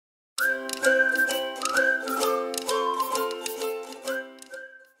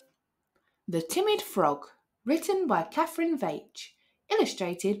The Timid Frog, written by Catherine Veitch,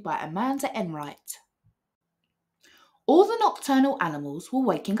 illustrated by Enright. All the nocturnal animals were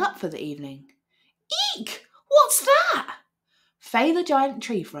waking up for the evening. Eek! What's that? Fay the giant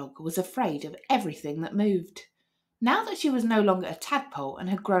tree frog was afraid of everything that moved. Now that she was no longer a tadpole and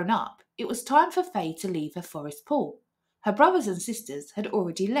had grown up, it was time for Fay to leave her forest pool. Her brothers and sisters had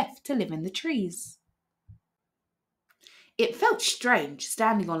already left to live in the trees. It felt strange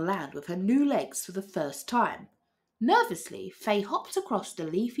standing on land with her new legs for the first time. Nervously, Fay hopped across the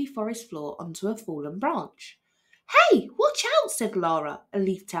leafy forest floor onto a fallen branch. "Hey, watch out," said Lara, a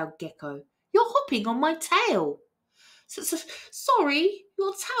leaf-tailed gecko. "You're hopping on my tail." Sorry,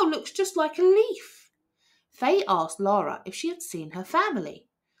 your tail looks just like a leaf." Fay asked Lara if she had seen her family.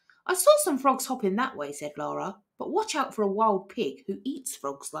 "I saw some frogs hopping that way," said Lara, "but watch out for a wild pig who eats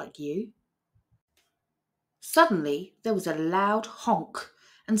frogs like you." Suddenly, there was a loud honk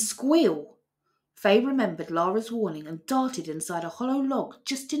and squeal. Fay remembered Lara's warning and darted inside a hollow log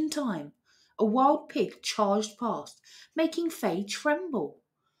just in time. A wild pig charged past, making Fay tremble.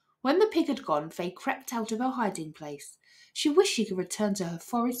 When the pig had gone, Fay crept out of her hiding place. She wished she could return to her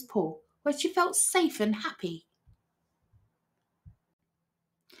forest pool, where she felt safe and happy.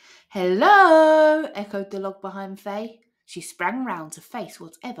 "Hello!" echoed the log behind Fay. She sprang round to face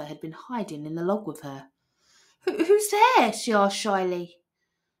whatever had been hiding in the log with her. Who's there?" she asked shyly.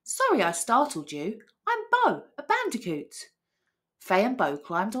 "Sorry I startled you. I'm Bo, a bandicoot." Fay and Bo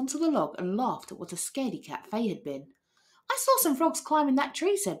climbed onto the log and laughed at what a scaredy cat Fay had been. "I saw some frogs climbing that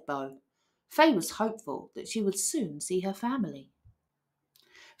tree," said Bo. Fay was hopeful that she would soon see her family.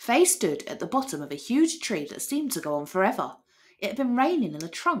 Fay stood at the bottom of a huge tree that seemed to go on forever. It had been raining and the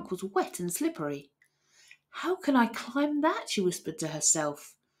trunk was wet and slippery. "How can I climb that?" she whispered to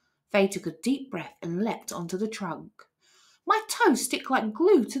herself. Fay took a deep breath and leapt onto the trunk. "My toes stick like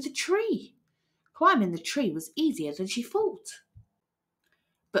glue to the tree." Climbing the tree was easier than she thought.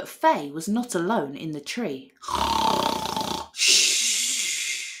 But Fay was not alone in the tree.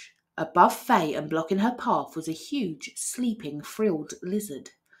 Shh! Above Fay and blocking her path was a huge, sleeping, frilled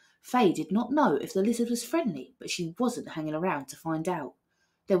lizard. Fay did not know if the lizard was friendly, but she wasn't hanging around to find out.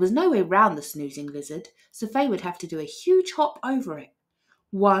 There was no way round the snoozing lizard, so Fay would have to do a huge hop over it.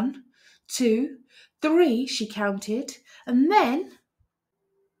 1, 2, 3, she counted, and then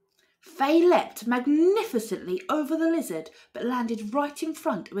Fay leapt magnificently over the lizard, but landed right in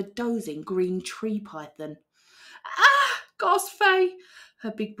front of a dozing green tree python. "Ah!" gasped Fay.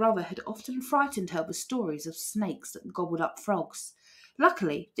 Her big brother had often frightened her with stories of snakes that gobbled up frogs.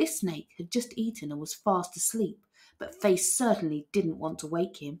 Luckily, this snake had just eaten and was fast asleep, but Fay certainly didn't want to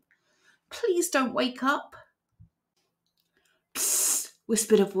wake him. "Please don't wake up." "Psst,"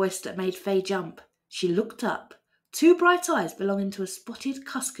 whispered a voice that made Fay jump. She looked up. 2 bright eyes belonging to a spotted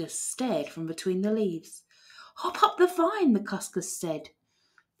cuscus stared from between the leaves. "Hop up the vine," the cuscus said.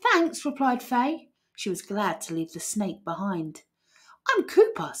 "Thanks," replied Fay. She was glad to leave the snake behind. "I'm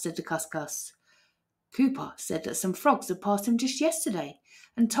Cooper," said the cuscus. Cooper said that some frogs had passed him just yesterday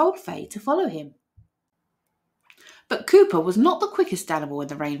and told Fay to follow him. But Cooper was not the quickest animal in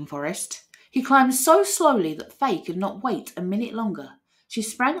the rainforest. He climbed so slowly that Fay could not wait a minute longer. She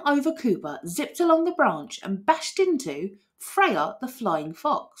sprang over Cooper, zipped along the branch, and bashed into Freya the flying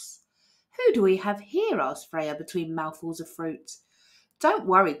fox. "Who do we have here?" asked Freya between mouthfuls of fruit. "Don't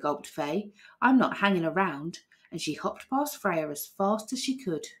worry," gulped Fay. "I'm not hanging around." And she hopped past Freya as fast as she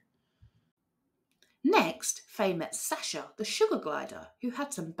could. Next, Fay met Sasha, the sugar glider, who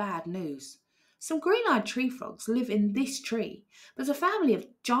had some bad news. "Some green-eyed tree frogs live in this tree, but a family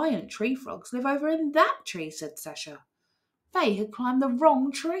of giant tree frogs live over in that tree," said Sasha. Fay had climbed the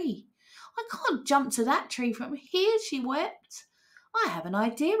wrong tree. "I can't jump to that tree from here," she wept. "I have an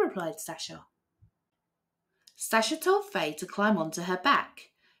idea," replied Sasha. Sasha told Fay to climb onto her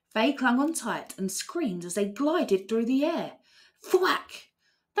back. Fay clung on tight and screamed as they glided through the air. Thwack!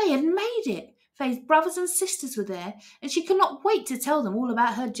 They had made it. Fay's brothers and sisters were there, and she could not wait to tell them all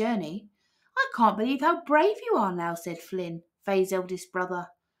about her journey. "I can't believe how brave you are now," said Flynn, Fay's eldest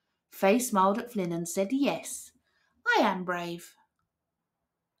brother. Fay smiled at Flynn and said, "Yes, I am brave."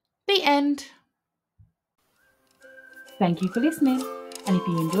 The end. Thank you for listening, and if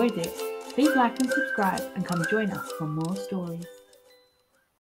you enjoyed it, please like and subscribe and come join us for more stories.